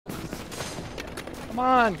Come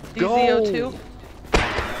on, go! DZO2?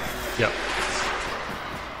 Yep.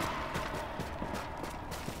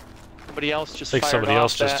 Somebody else just I think fired somebody off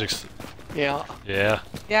else that. just... Yeah. Yeah.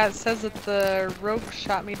 Yeah, it says that the rogue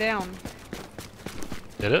shot me down.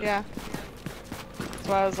 Did it? Yeah.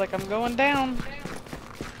 So I was like, I'm going down.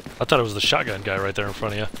 I thought it was the shotgun guy right there in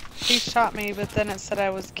front of you. He shot me, but then it said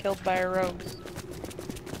I was killed by a rogue.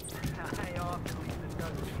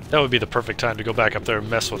 That would be the perfect time to go back up there and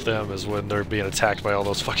mess with them, is when they're being attacked by all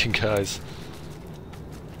those fucking guys.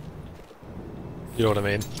 You know what I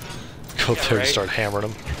mean? Go up there and start hammering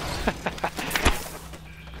them.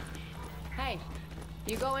 Hey,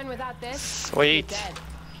 you go in without this? Sweet. You're dead.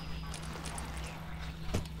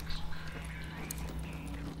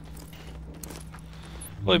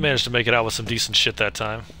 Well, we managed to make it out with some decent shit that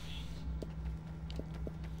time.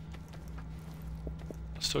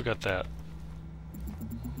 Still got that.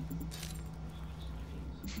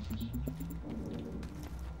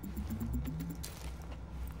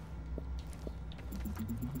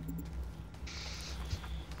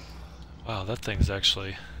 Wow, that thing's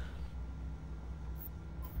actually...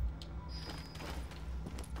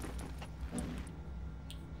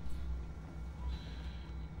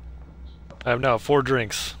 I have now 4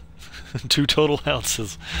 drinks. 2 total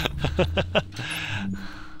ounces.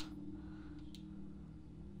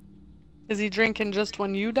 Is he drinking just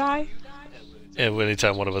when you die? And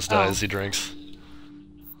anytime one of us dies, he drinks.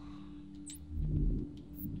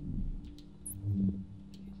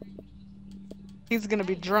 He's gonna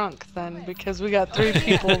be drunk then, because we got 3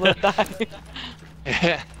 people that died.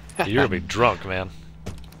 You're gonna be drunk, man.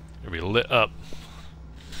 You're gonna be lit up.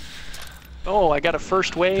 Oh, I got a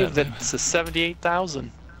first wave that's a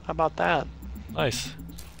 78,000. How about that? Nice.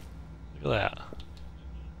 Look at that.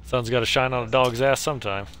 Sun's gotta shine on a dog's ass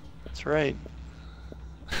sometime. That's right.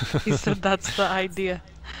 He said that's the idea.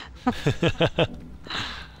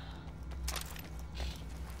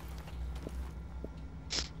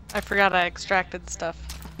 I forgot I extracted stuff.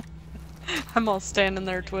 I'm all standing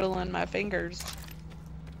there twiddling my fingers.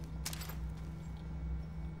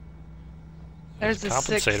 There's a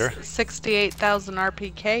compensator. 68,000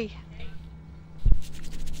 RPK.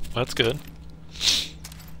 That's good.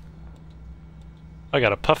 I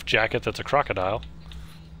got a puff jacket that's a crocodile.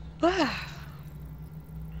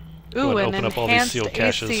 Ooh, an open up all these enhanced sealed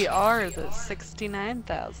caches. ACR that's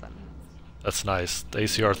 69,000. That's nice. The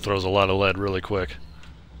ACR throws a lot of lead really quick.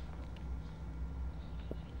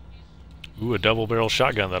 Ooh, a double barrel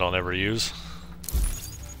shotgun that I'll never use.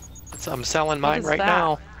 I'm selling mine is right that?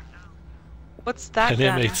 now. What's that An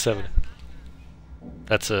gun? M87.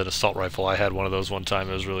 That's an assault rifle. I had one of those one time.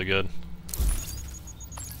 It was really good.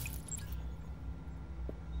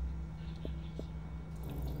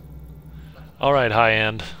 Alright, high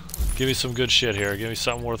end. Give me some good shit here. Give me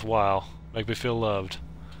something worthwhile. Make me feel loved.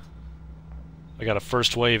 I got a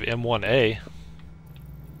first wave M1A.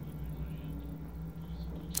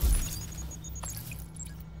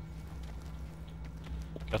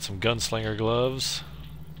 Got some gunslinger gloves.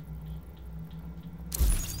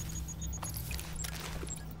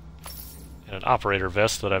 And an operator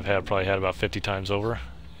vest that I've probably had about 50 times over.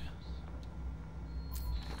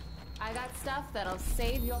 I got stuff that'll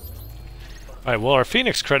save your... Alright, well our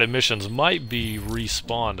Phoenix credit missions might be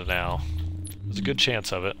respawned now. There's a good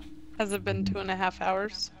chance of it. Has it been 2.5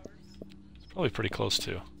 hours? Probably pretty close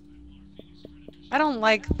to. I don't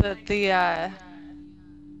like that the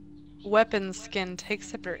weapon skin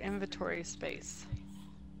takes up your inventory space.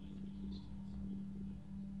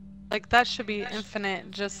 Like, that should be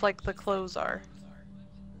infinite, just like the clothes are.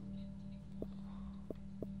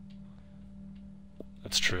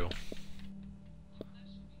 That's true.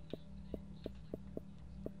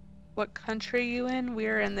 What country are you in?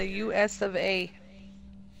 We're in the US of A.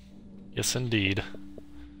 Yes, indeed.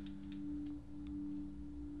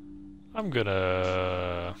 I'm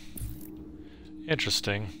gonna...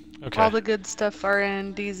 Interesting. Okay. All the good stuff are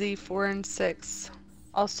in DZ 4 and 6.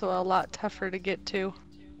 Also a lot tougher to get to.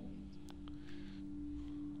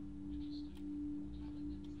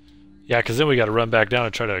 Yeah, because then we gotta run back down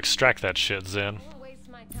and try to extract that shit, Zen. Won't waste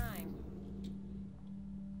my time.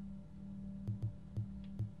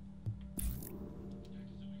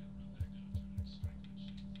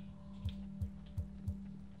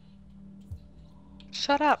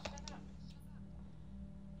 Shut up.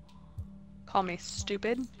 Call me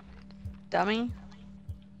stupid. Dummy.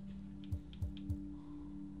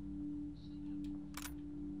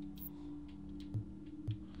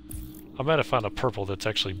 I might have found a purple that's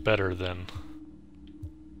actually better than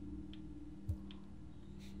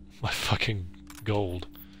my fucking gold.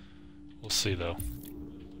 We'll see though.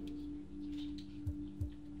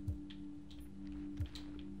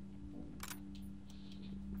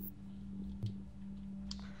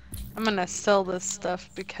 I'm gonna sell this stuff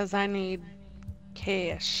because I need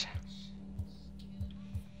cash.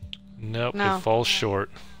 Nope, No. it falls short.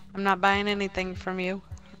 I'm not buying anything from you.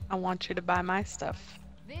 I want you to buy my stuff.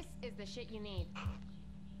 This is the shit you need.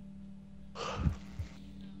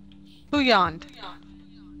 Who yawned?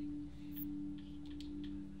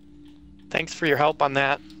 Thanks for your help on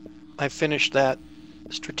that. I finished that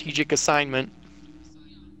strategic assignment.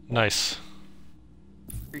 Nice.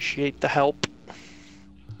 Appreciate the help.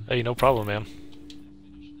 Hey, no problem, man.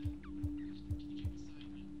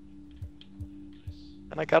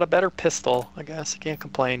 And I got a better pistol, I guess. I can't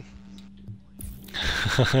complain.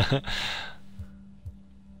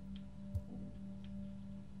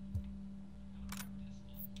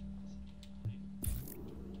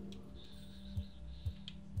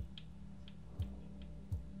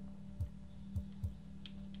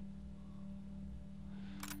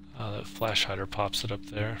 Oh, that flash hider pops it up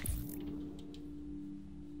there.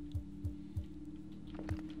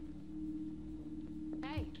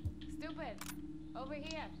 Hey, stupid. Over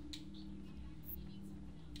here.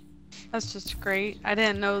 That's just great. I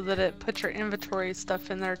didn't know that it put your inventory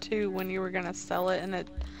stuff in there too when you were gonna sell it, and it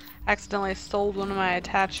accidentally sold one of my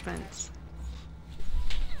attachments.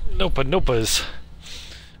 Nopas.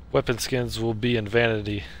 Weapon skins will be in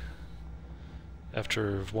vanity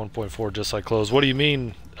after 1.4 just like clothes. What do you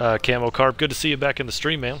mean, Camo Carp? Good to see you back in the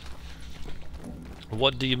stream, man.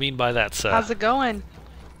 What do you mean by that, Seth? How's it going?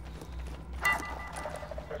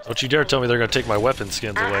 Don't you dare tell me they're going to take my weapon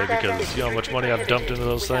skins away, because you know how much money I've dumped into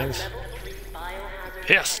those things?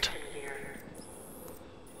 Pissed!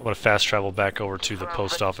 I'm going to fast travel back over to the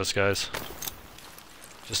post office, guys.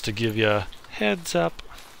 Just to give you a heads up.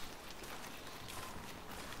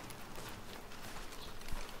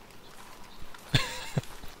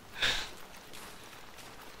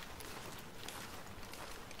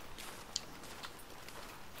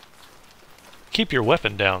 Keep your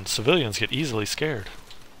weapon down. Civilians get easily scared.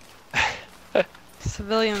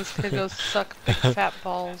 Civilians could go suck big fat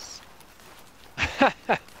balls.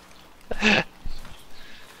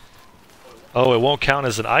 Oh, it won't count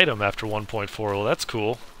as an item after 1.4. Well, that's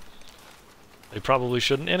cool. They probably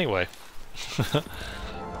shouldn't anyway.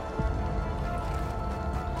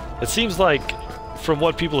 It seems like, from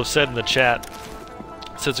what people have said in the chat,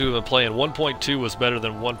 since we've been playing, 1.2 was better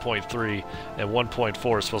than 1.3, and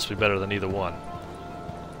 1.4 is supposed to be better than either one.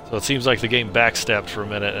 So it seems like the game backstepped for a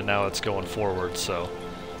minute, and now it's going forward, so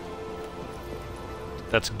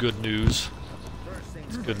that's good news.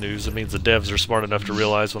 It's good news. It means the devs are smart enough to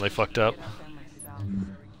realize when they fucked up.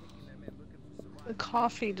 The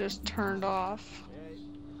coffee just turned off.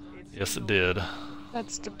 Yes, it did.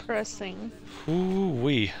 That's depressing.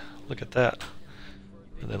 Ooh-wee. Look at that.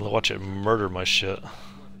 And then watch it murder my shit.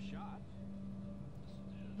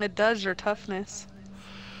 It does your toughness.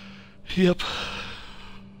 Yep.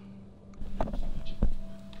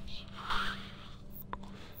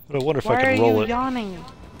 But I wonder if I can roll it. Why are you yawning?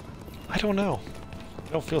 I don't know.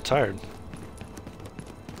 I don't feel tired.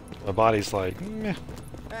 My body's like, meh.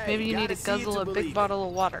 Maybe you need to guzzle a big bottle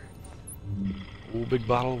of water. Ooh, big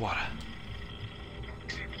bottle of water.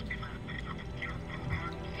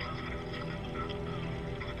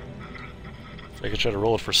 I could try to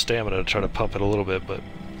roll it for stamina to try to pump it a little bit, but...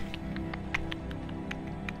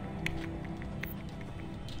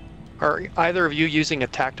 Are either of you using a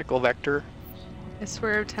tactical vector? I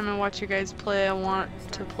swear every time I watch you guys play, I want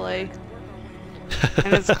to play.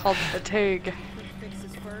 And it's called Fatigue.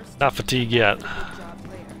 Not fatigue yet.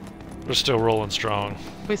 We're still rolling strong.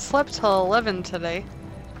 We slept till 11 today.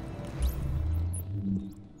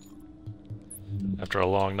 After a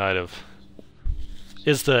long night of...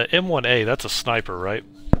 Is the M1A, that's a sniper, right?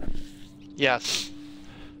 Yes.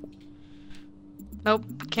 Nope,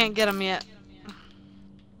 can't get him yet.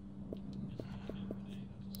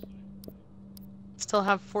 Still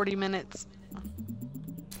have 40 minutes.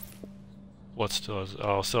 What still is...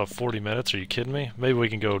 Oh, still have 40 minutes? Are you kidding me? Maybe we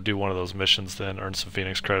can go do one of those missions then, earn some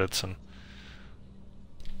Phoenix credits and...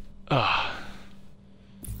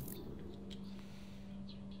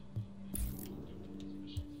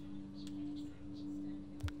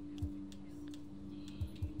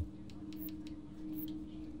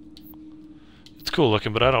 It's cool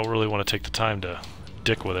looking, but I don't really want to take the time to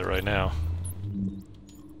dick with it right now.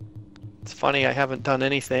 It's funny, I haven't done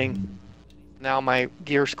anything. Now my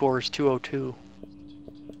gear score is 202.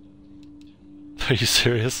 Are you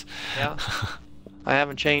serious? Yeah. I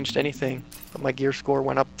haven't changed anything, but my gear score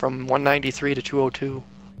went up from 193 to 202.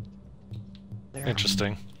 There.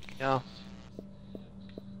 Interesting. Yeah.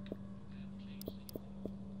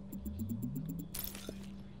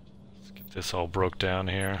 Let's get this all broke down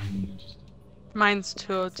here. Mine's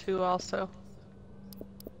 202 also.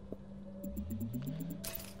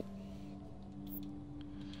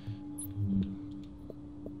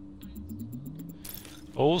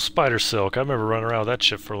 Old Spider Silk. I remember running around with that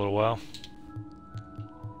ship for a little while.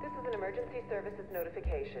 This is an emergency services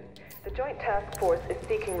notification. The Joint Task Force is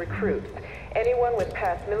seeking recruits. Anyone with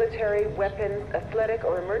past military, weapons, athletic,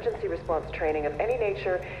 or emergency response training of any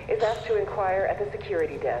nature is asked to inquire at the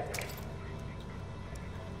security desk.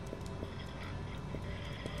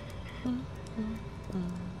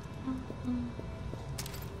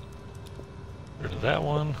 Rid of that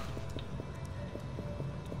one.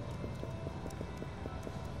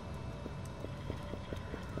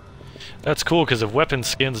 That's cool, because if weapon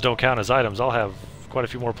skins don't count as items, I'll have quite a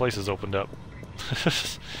few more places opened up.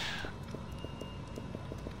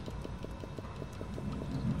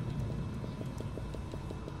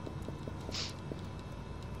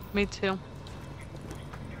 Me too.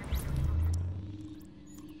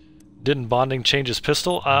 Didn't Bonding change his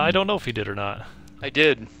pistol? I don't know if he did or not. I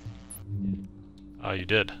did. Oh, you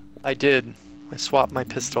did. I did. I swapped my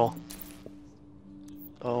pistol.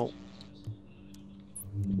 Oh.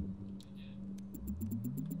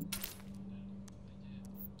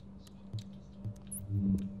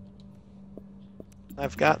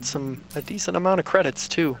 I've got a decent amount of credits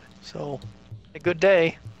too, so a good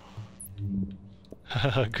day.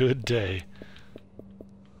 A good day.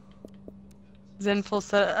 Zenful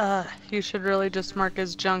said, you should really just mark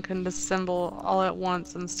as junk and disassemble all at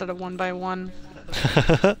once instead of one by one.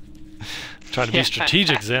 Trying to be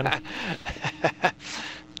strategic, Zen.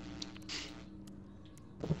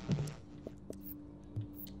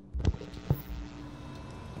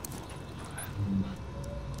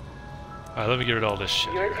 Alright, let me get rid of all this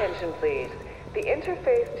shit. Your attention, please. The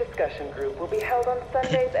interface discussion group will be held on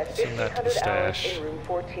Sundays at Send that to the 1500 hours stash. in room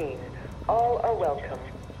 14. All are welcome.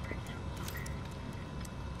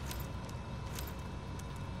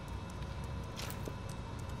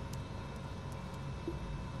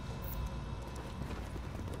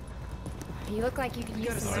 You look like you could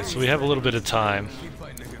use some. Alright, so we have a little bit of time. Keep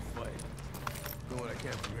fighting a good fight. Doing what I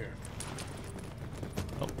can from here.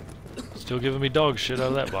 Still giving me dog shit out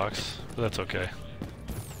of that box, but that's okay.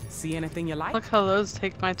 See anything you like? Look how those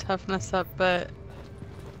take my toughness up, but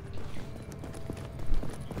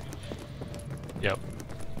Yep.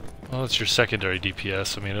 Well, it's your secondary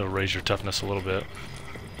DPS. I mean, it'll raise your toughness a little bit.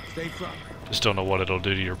 Stay front. Just don't know what it'll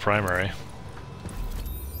do to your primary.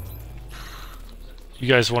 You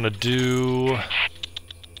guys want to do...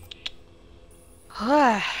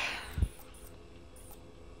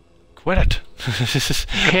 Quit it!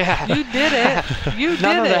 Yeah. you did it. You did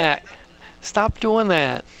None of it. that. Stop doing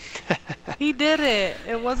that. He did it.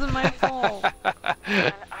 It wasn't my fault.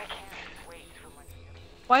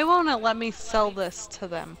 Why won't it let me sell this to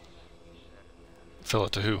them? Sell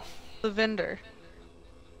it to who? The vendor.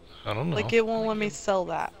 I don't know. Like, it won't let me sell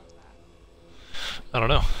that. I don't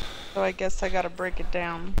know. So I guess I gotta break it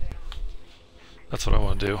down. That's what I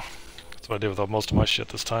want to do. That's what I did with most of my shit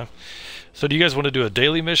this time. So do you guys want to do a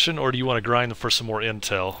daily mission, or do you want to grind for some more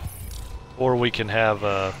intel? Or we can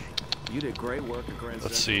have, You did great work at Grand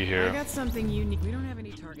let's Central. see I here. got something unique. We don't have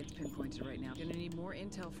any targets pinpointed right now. Gonna need more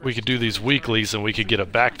intel for We could do these weeklies, and we could get a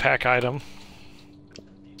backpack item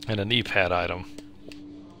and a knee pad item.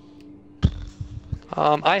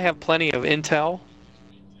 I have plenty of intel.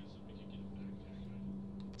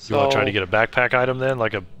 You want to try to So- get a backpack item then,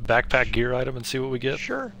 like a backpack gear item, and see what we get?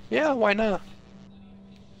 Sure. Yeah, why not?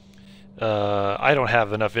 I don't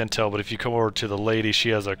have enough intel, but if you come over to the lady, she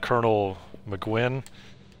has a Colonel McGuinn,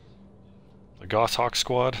 the Goshawk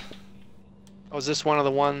squad. Oh, is this one of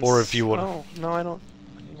the ones? Or if you would- Oh, no, I don't.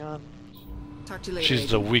 Hang on. Talk to you later. She's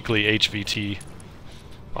the Agent. weekly HVT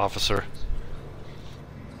officer.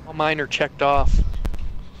 All mine are checked off.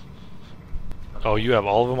 Oh, you have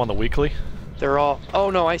all of them on the weekly? They're all. Oh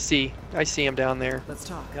no, I see. I see him down there. Let's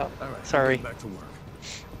talk. Yep. All right. Sorry. Back to work.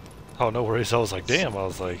 Oh, no worries. I was like, damn. I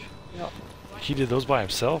was like, Yep. he did those by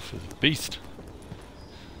himself? He's a beast.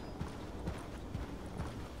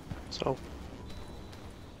 So.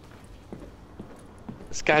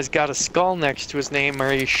 This guy's got a skull next to his name.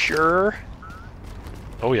 Are you sure?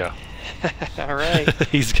 Oh, yeah. All right.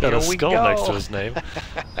 He's got Here a we skull next to go. his name.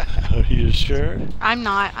 Are you sure? I'm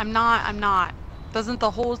not. Doesn't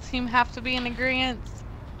the whole team have to be in agreement?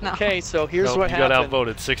 No. Okay, so here's Nope, what you happened. got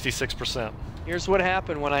outvoted 66%. Here's what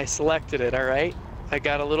happened when I selected it, alright? I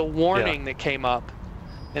got a little warning that came up.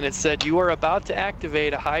 And it said, you are about to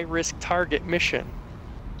activate a high-risk target mission.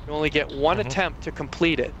 You only get one attempt to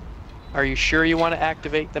complete it. Are you sure you want to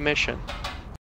activate the mission?